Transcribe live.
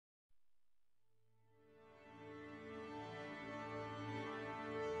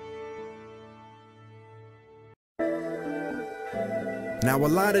Now a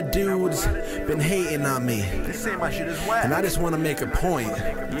lot of dudes been hating on me. They say my shit is whack. And I just want to make a point.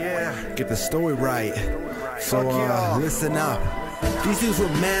 Yeah. Get the story right. So Fuck listen up. These dudes were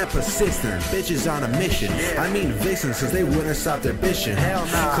mad persistent, bitches on a mission. I mean vixens, cause they wouldn't stop their bitching. Hell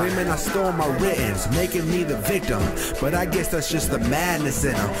nah. Claiming I stole my writtens, making me the victim. But I guess that's just the madness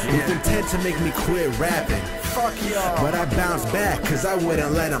in them. With intent to make me quit rapping. Fuck y'all. But I bounced back, cause I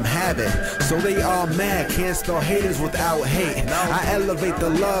wouldn't let them have it. So they all mad, can't spell haters without hate. I elevate the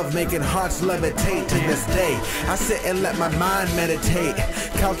love, making hearts levitate to this day. I sit and let my mind meditate.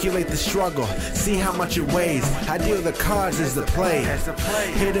 Calculate the struggle, see how much it weighs. I deal the cards as the play.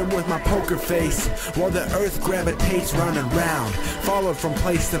 Hit him with my poker face, while the earth gravitates round and round. Followed from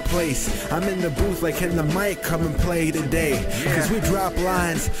place to place. I'm in the booth like, can the mic come and play today? Cause we drop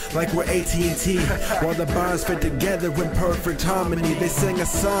lines like we're AT&T, while the bars fit together in perfect harmony. They sing a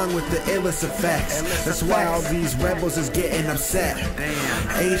song with the illest effects. That's why all these rebels is getting upset.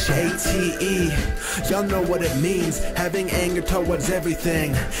 H-A-T-E, y'all know what it means, having anger towards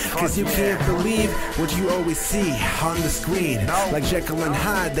everything. Cause you can't believe what you always see on the screen. Like Jekyll and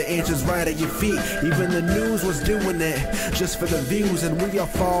Hyde, the answer's right at your feet. Even the news was doing it just for the views, and we all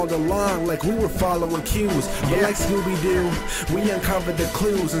followed along like we were following cues. But like Scooby-Doo, we uncovered the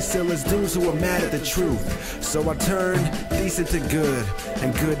clues, and still it's dudes who are mad at the truth. So I turned decent to good,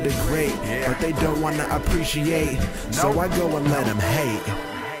 and good to great. But they don't wanna appreciate, so I go and let them hate.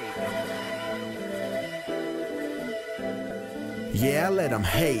 Yeah, I let them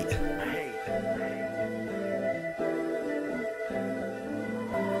hate.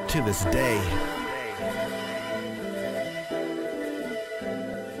 To this day,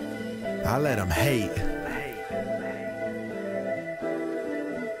 I let them hate.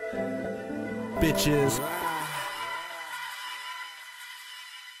 Bitches.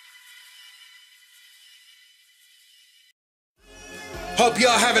 Hope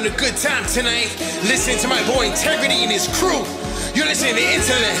y'all having a good time tonight. Listen to my boy Integrity and his crew. You're listening to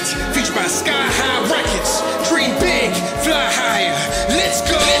Intellect, featured by Sky High Records. Dream big, fly higher. Let's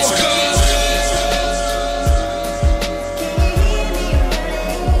go. Let's go.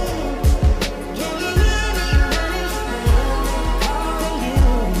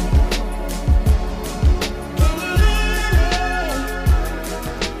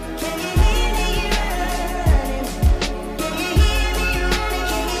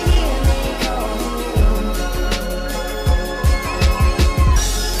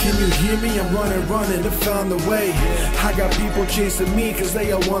 Hear me, I'm running to find the way. I got people chasing me cause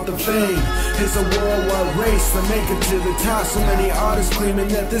they all want the fame. It's a worldwide race to make it to the top. So many artists claiming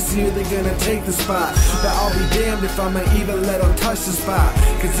that this year they're gonna take the spot. But I'll be damned if I'ma even let them touch the spot.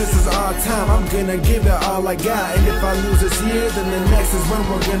 Cause this is our time, I'm gonna give it all I got. And if I lose this year, then the next is when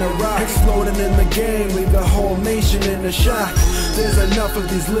we're gonna rock. Exploding in the game, leave the whole nation in a shock. There's enough of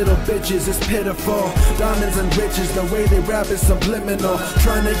these little bitches, it's pitiful. Diamonds and riches, the way they rap is subliminal.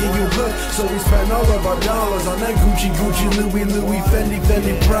 Trying to get you hooked, so we spend all of our dollars on that Gucci, Louis,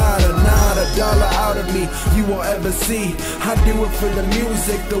 Fendi, Prada. Not a dollar out of me you will ever see. I do it for the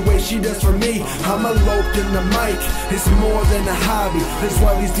music, the way she does for me. I'm eloped in the mic, it's more than a hobby. That's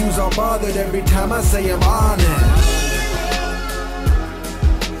why these dudes are bothered every time I say I'm on it.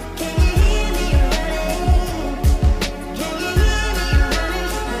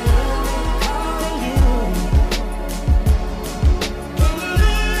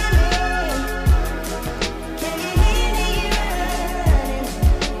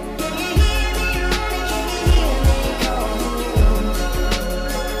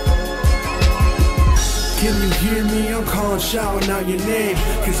 Can you hear me? I'm calling, shouting out your name.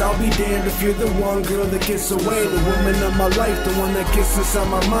 Cause I'll be damned if you're the one girl that gets away. The woman of my life, the one that gets inside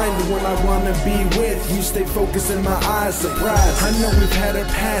my mind, the one I wanna be with. You stay focused in my eyes, surprised. I know we've had our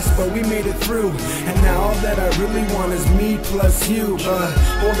past, but we made it through. And now all that I really want is me plus you. But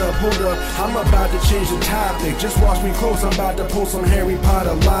hold up, I'm about to change the topic. Just watch me close, I'm about to pull some Harry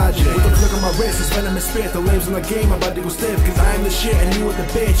Potter logic. With a flick on my wrist, it's venomous spit. The lames in the game, I'm about to go stiff. Cause I am the shit and you are the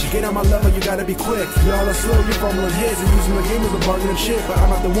bitch. Get on my level, you gotta be quick. Y'all are slow, you're fumbling heads and using the game as a bargaining chip. But I'm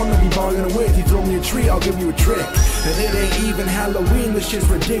not the one to be bargaining with. You throw me a treat, I'll give you a trick. And it ain't even Halloween, this shit's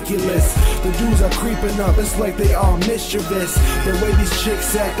ridiculous. The dudes are creeping up, it's like they all mischievous. The way these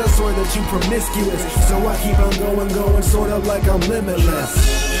chicks act, I swear that you promiscuous. So I keep on going, sorta like I'm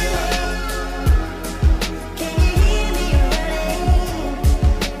limitless.